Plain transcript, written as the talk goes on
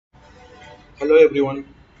Hello everyone,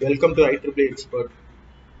 welcome to Ieee Expert.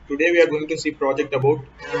 Today we are going to see project about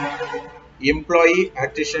employee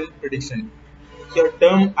attrition prediction. Here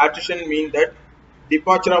term attrition means that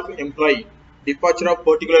departure of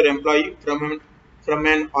particular employee from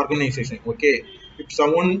an organization. Okay, if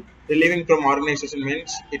someone relieving from organization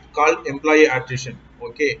means it called employee attrition.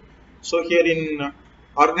 Okay, so here in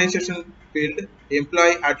organization field,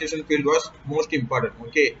 employee attrition field was most important.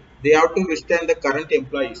 Okay, they have to withstand the current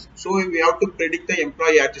employees. So we have to predict the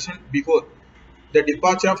employee attrition before the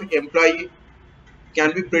departure of employee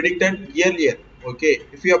can be predicted earlier. Okay,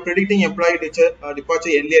 if we are predicting departure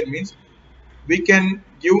earlier means we can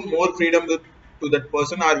give more freedom to that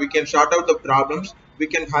person, or we can sort out the problems, we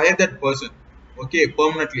can hire that person, okay,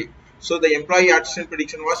 permanently. So the employee attrition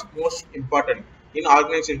prediction was most important in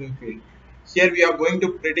organization field. Here we are going to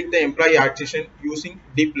predict the employee attrition using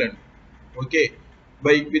deep learning. Okay,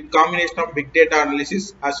 by with combination of big data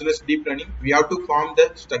analysis as well as deep learning, we have to form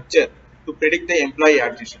the structure to predict the employee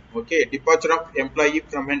attrition. Okay, departure of employee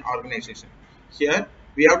from an organization. Here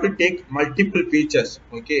we have to take multiple features.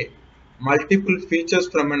 Okay, multiple features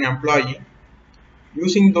from an employee.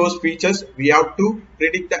 Using those features we have to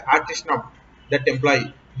predict the attrition of that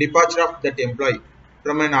employee, departure of that employee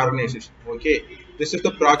from an organization. Okay, this is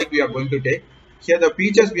the project we are going to take. Here the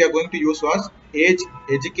features we are going to use was age,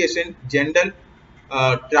 education, gender,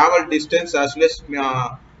 travel distance, as well as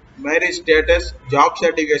marriage status, job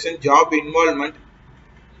certification, job involvement,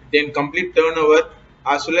 then complete turnover,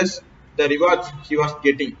 as well as the rewards he was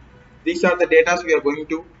getting. These are the data we are going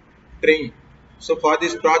to train. So for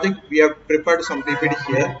this project we have prepared some PPT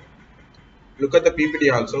here. Look at the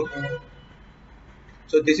PPT also.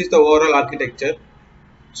 So this is the overall architecture.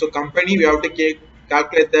 So company we have to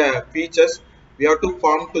calculate the features. We have to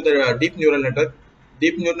form to the deep neural network.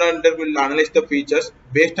 Deep neural network will analyze the features.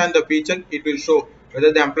 Based on the feature, it will show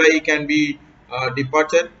whether the employee can be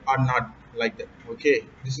departure or not, like that. Okay,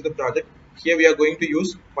 this is the project. Here we are going to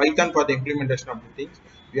use Python for the implementation of the things.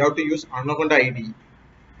 We have to use Anaconda IDE.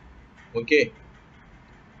 Okay.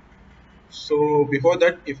 So before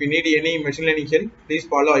that, if you need any machine learning help, please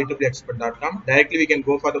follow ieexpert.com. Directly we can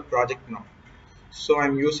go for the project now. So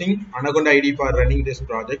I'm using Anaconda ID for running this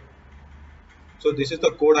project. So this is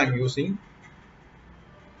the code I'm using.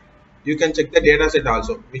 You can check the dataset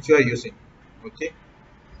also which you are using. Okay,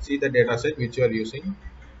 see the dataset which you are using.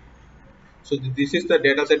 So this is the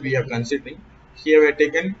dataset we are considering. Here we have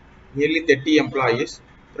taken nearly 30 employees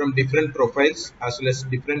from different profiles as well as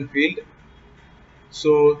different field.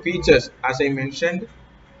 So features, as I mentioned,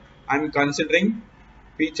 I'm considering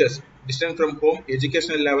features: distance from home,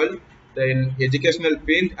 educational level, then educational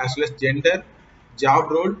field as well as gender, job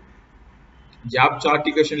role, job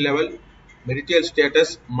certification level, marital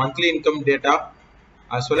status, monthly income data,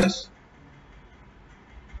 as well as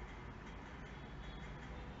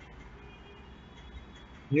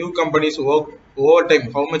new companies work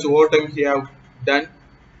overtime, how much overtime he have done,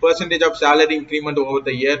 percentage of salary increment over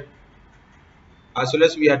the year, as well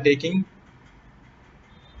as we are taking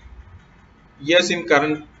years in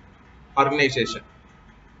current organization,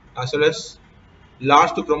 as well as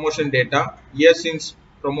last promotion data, years since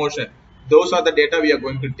promotion. Those are the data we are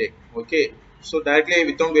going to take. Okay, so directly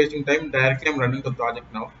without wasting time, directly I'm running the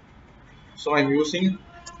project now. So I'm using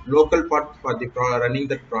local part for the running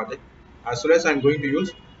that project, as well as I'm going to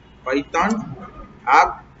use Python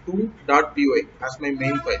app2.py as my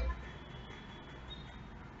main file.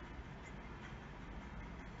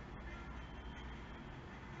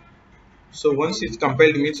 So once it's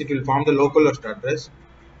compiled means it will form the localhost address.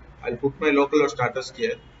 I'll put my localhost address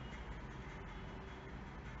here.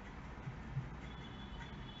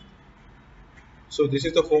 So this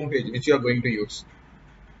is the home page which you are going to use.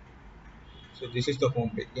 So this is the home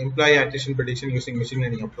page. Employee attrition prediction using machine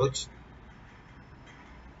learning approach.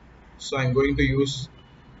 So I'm going to use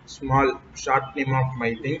small short name of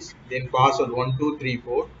my things, then password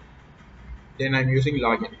 1234. Then I'm using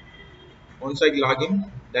login. Once I log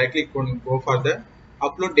in, directly go for the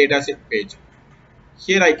upload dataset page.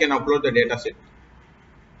 Here I can upload the dataset.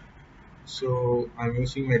 So I'm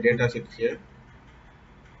using my dataset here.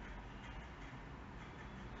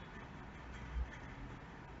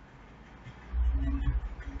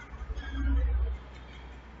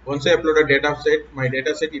 Once I upload a dataset, my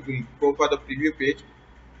dataset, it will go for the preview page.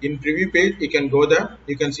 In preview page, you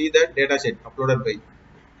can see the dataset uploaded by.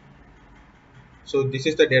 So this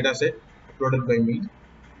is the dataset uploaded by me.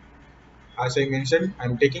 As I mentioned,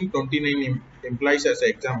 I'm taking 29 employees as an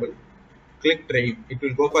example. Click train. It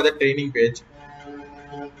will go for the training page.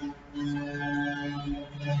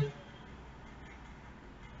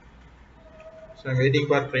 So I'm waiting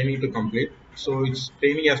for training to complete. So its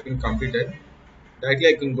training has been completed. Directly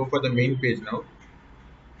I can go for the main page now.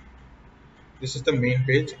 This is the main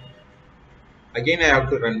page. Again I have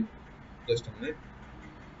to run. Just a minute.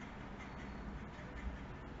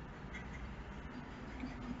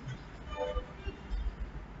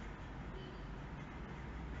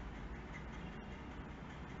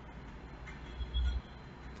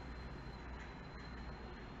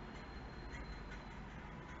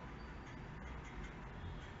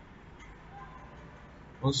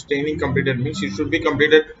 Once training completed means it should be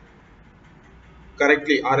completed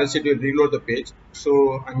correctly or else it will reload the page.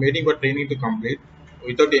 So I'm waiting for training to complete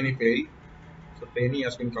without any fail. So training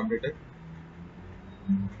has been completed.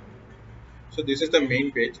 So this is the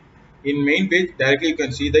main page. In main page directly you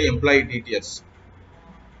can see the employee details.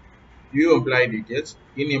 View employee details.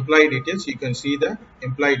 In employee details you can see the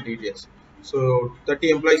employee details. So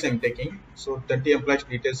 30 employees I'm taking. So 30 employees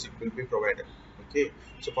details it will be provided. Okay.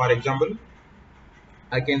 So for example,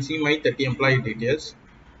 I can see my 30 employee details.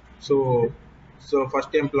 So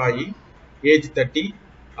first employee, age 30,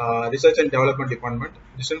 research and development department,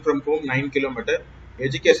 distance from home 9 kilometer,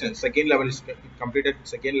 education second level is completed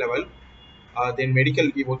second level, then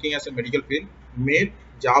medical, working as a medical field, male,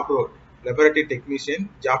 job role, laboratory technician,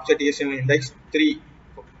 job satisfaction index 3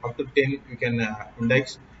 up to 10 you can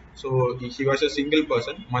index. So he was a single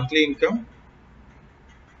person, monthly income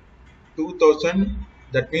 2000,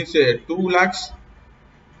 that means 2 lakhs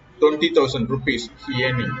 20,000 rupees he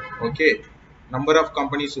earning. Okay, number of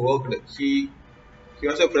companies worked. He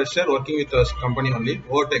was a fresher working with us company only.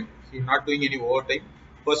 Overtime, he not doing any overtime.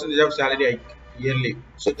 Percentage of salary hike yearly.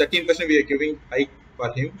 So 13% we are giving hike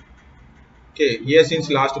for him. Okay, year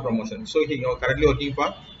since last promotion. So he currently working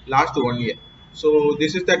for last 1 year. So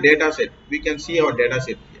this is the data set. We can see our data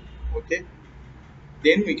set here. Okay.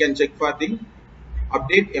 Then we can check for the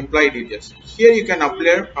update employee details. Here you can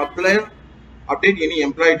update any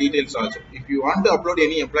employee details also. If you want to upload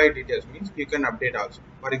any employee details means you can update also.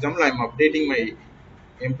 For example, I am updating my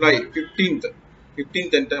employee 15th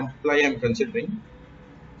employee I am considering.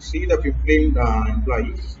 See the 15th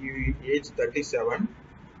employee, he age 37,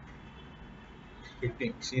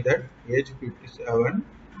 15. See that age 57,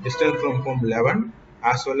 distance from home 11,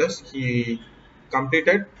 as well as he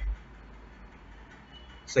completed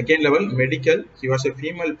second level medical. He was a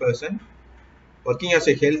female person working as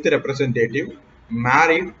a health representative,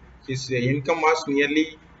 married. His income was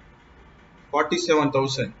nearly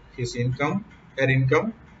 47,000. His income, her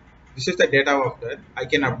income. This is the data of that. I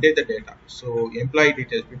can update the data. So employee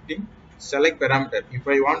details 15. Select parameter. If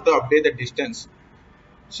I want to update the distance,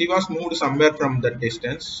 she was moved somewhere from that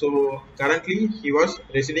distance. So currently he was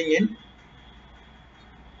residing in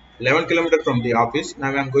 11 kilometers from the office.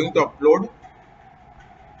 Now I am going to upload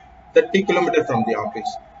 30 kilometers from the office.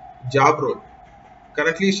 Job role.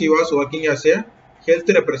 Currently she was working as a health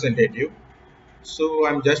representative. So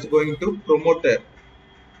I'm just going to promote her.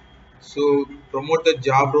 So promote the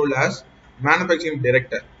job role as manufacturing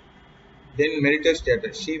director. Then marital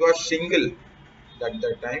status. She was single at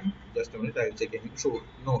that time. Just a minute, I will check in. So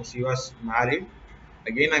no, she was married.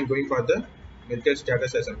 Again, I'm going for the marital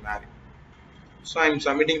status as a married. So I'm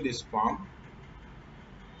submitting this form.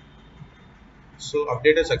 So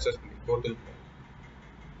updated successfully. Total.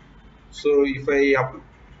 So if I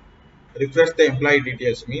refresh the employee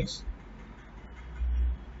details means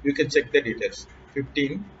you can check the details.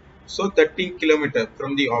 15. So 13 kilometers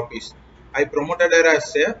from the office. I promoted her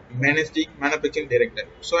as a manufacturing director.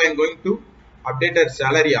 So I am going to update her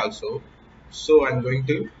salary also. So I am going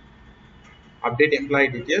to update employee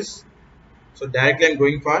details. So directly I am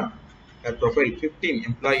going for a profile 15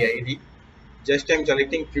 employee ID. Just I am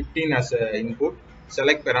selecting 15 as a input.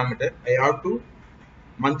 Select parameter. I have to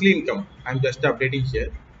monthly income. I am just updating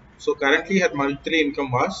here. So currently her monthly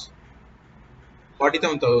income was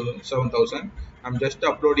 47,000. I'm just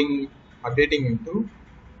updating into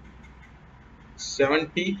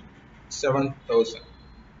 77,000.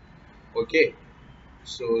 Okay.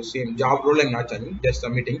 So same job role I'm not changing, just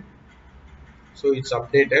submitting. So it's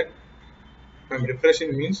updated. If I'm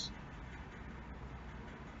refreshing means,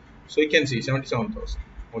 so you can see 77,000.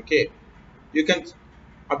 Okay. You can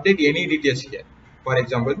update any details here. For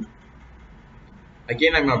example,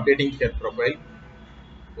 again I'm updating here profile.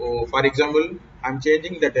 So for example, I'm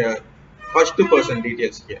changing that first person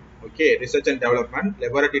details here. Okay, research and development,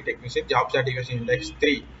 laboratory technician, job satisfaction index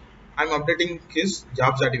 3. I'm updating his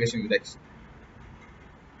job satisfaction index.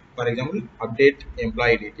 For example, update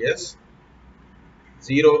employee details,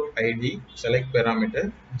 0 ID, select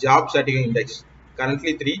parameter, job satisfaction index.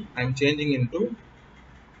 Currently 3, I'm changing into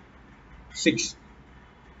 6.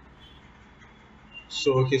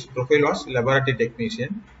 So his profile was laboratory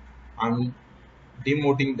technician. I'm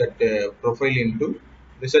demoting that profile into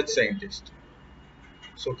research scientist.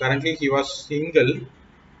 So currently he was single.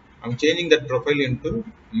 I'm changing that profile into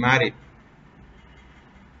married.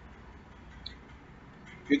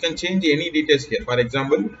 You can change any details here. For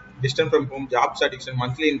example, distance from home, job satisfaction,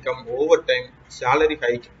 monthly income, overtime, salary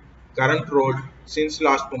hike, current role, since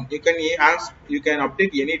last home. You can ask, you can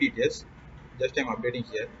update any details. Just I'm updating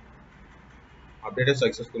here. Updated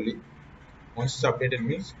successfully. Once it's updated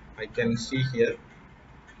means I can see here.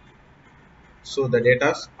 So the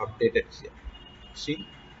data is updated here. See,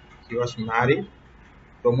 he was married,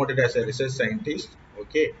 promoted as a research scientist.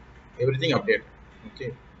 Okay, everything updated.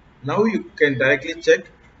 Okay, now you can directly check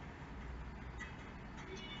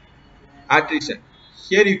attrition.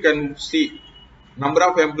 Here you can see number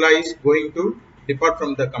of employees going to depart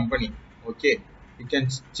from the company. Okay, you can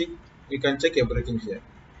check, everything here.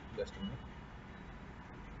 Just a minute.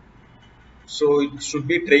 So it should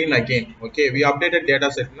be train again. Okay, we updated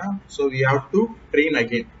data set now, so we have to train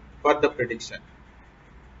again for the prediction.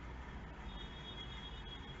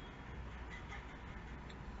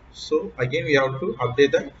 So again we have to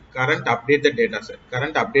update the current updated data set,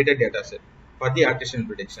 current updated data set for the attrition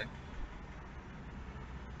prediction.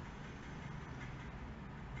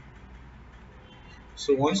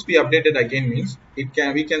 So once we update it again means it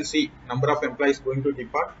can, we can see number of employees going to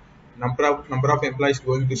depart, number of employees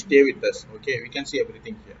going to stay with us. Okay, we can see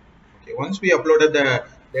everything here. Okay, once we uploaded the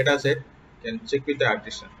data set, we can check with the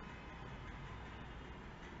attrition.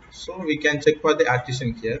 So we can check for the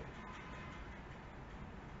attrition here.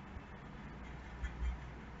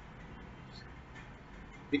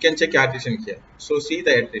 We can check attrition here. So see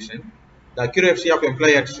the attrition. The accuracy of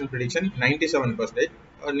employee attrition prediction 97%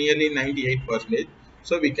 or nearly 98%.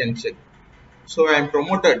 So we can check. So I am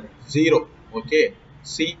promoted 0. Okay.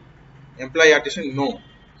 See, employee attrition no.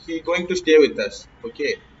 He going to stay with us.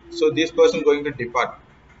 Okay. So this person going to depart.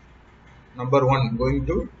 Number 1 going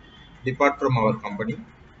to depart from our company.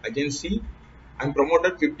 Again see, I am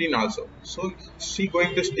promoted 15 also. So she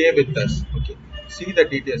going to stay with us. Okay. See the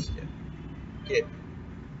details here. Okay.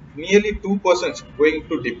 Nearly 2% going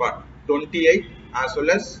to depart. 28 as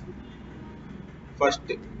well as first.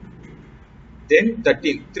 Then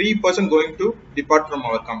 13. 3% going to depart from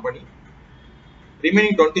our company.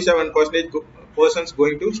 Remaining 27% persons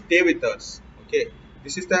going to stay with us. Okay,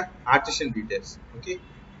 this is the attrition details. Okay,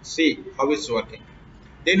 see how it's working.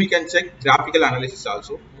 Then we can check graphical analysis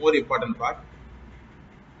also. More important part.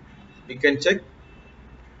 We can check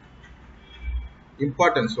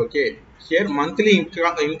importance. Okay, here monthly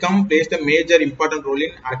income plays the major important role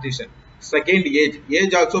in attrition. Second,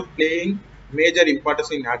 age also playing major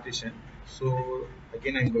importance in attrition. So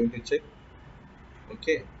again I'm going to check.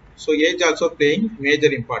 Okay, so age also playing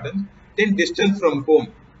major importance. Then distance from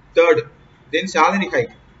home, third. Then salary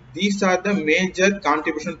hike. These are the major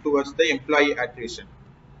contribution towards the employee attrition.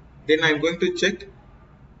 Then I'm going to check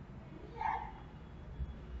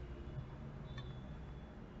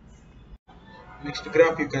next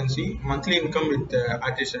graph. You can see monthly income with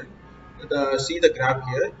attrition. See the graph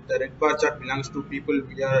here. The red bar chart belongs to people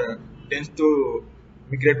we are tends to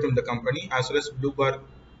migrate from the company, as well as blue bar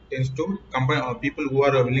tends to company people who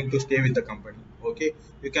are willing to stay with the company. Okay,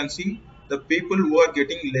 you can see the people who are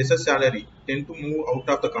getting lesser salary tend to move out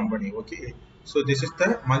of the company. Okay, so this is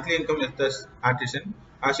the monthly income with the attrition.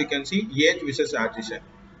 As you can see, age versus attrition.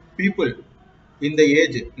 People in the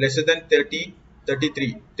age lesser than 30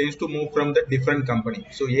 33 tends to move from the different company.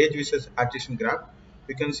 So age versus attrition graph.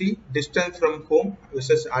 You can see distance from home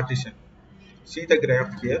versus attrition. See the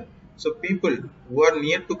graph here. So people who are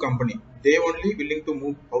near to company, they only willing to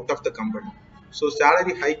move out of the company. So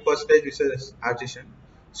salary hike percentage versus attrition.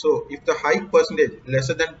 So if the hike percentage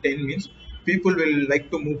lesser than 10 means people will like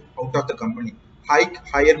to move out of the company. Hike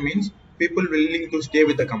higher means people willing to stay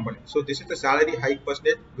with the company. So this is the salary hike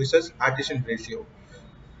percentage versus attrition ratio.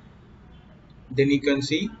 Then you can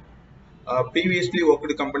see previously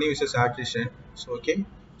worked company versus attrition. So okay,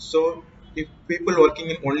 so if people working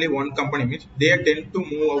in only one company means they tend to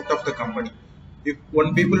move out of the company. If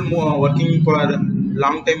one people move, working for a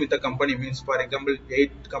long time with the company means, for example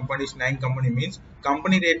 8 companies 9 company means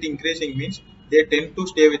company rate increasing means they tend to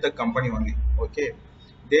stay with the company only. Okay,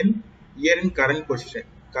 then here in current position,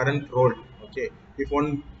 current role. Okay, if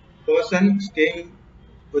one person staying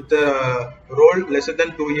with the role lesser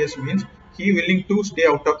than 2 years means he willing to stay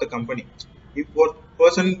out of the company. If one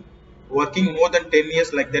person working more than 10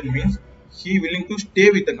 years like that means he willing to stay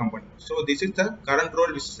with the company. So this is the current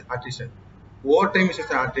role which is attrition. Over time is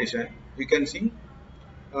the attrition. We can see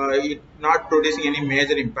it not producing any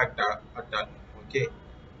major impact at all. Okay.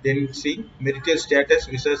 Then see marital status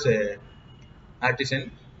versus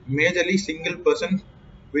attrition. majorly single person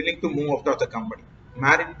willing to move out of the company,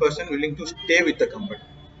 married person willing to stay with the company.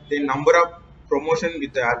 The number of promotion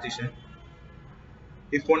with the attrition.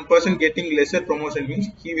 If one person getting lesser promotion means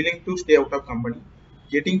he willing to stay out of company.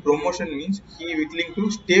 Getting promotion means he willing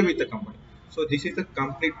to stay with the company. So this is the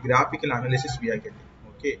complete graphical analysis we are getting.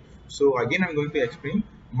 Okay. So again I'm going to explain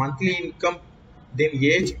monthly income, then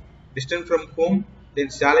age, distance from home, then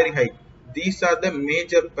salary hike. These are the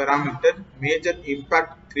major parameter, major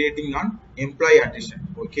impact creating on employee attrition.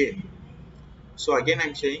 Okay. So again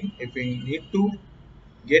I'm saying if we need to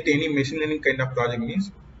get any machine learning kind of project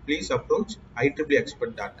means please approach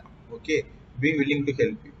ieexpert.com. Okay, be willing to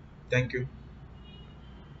help you. Thank you.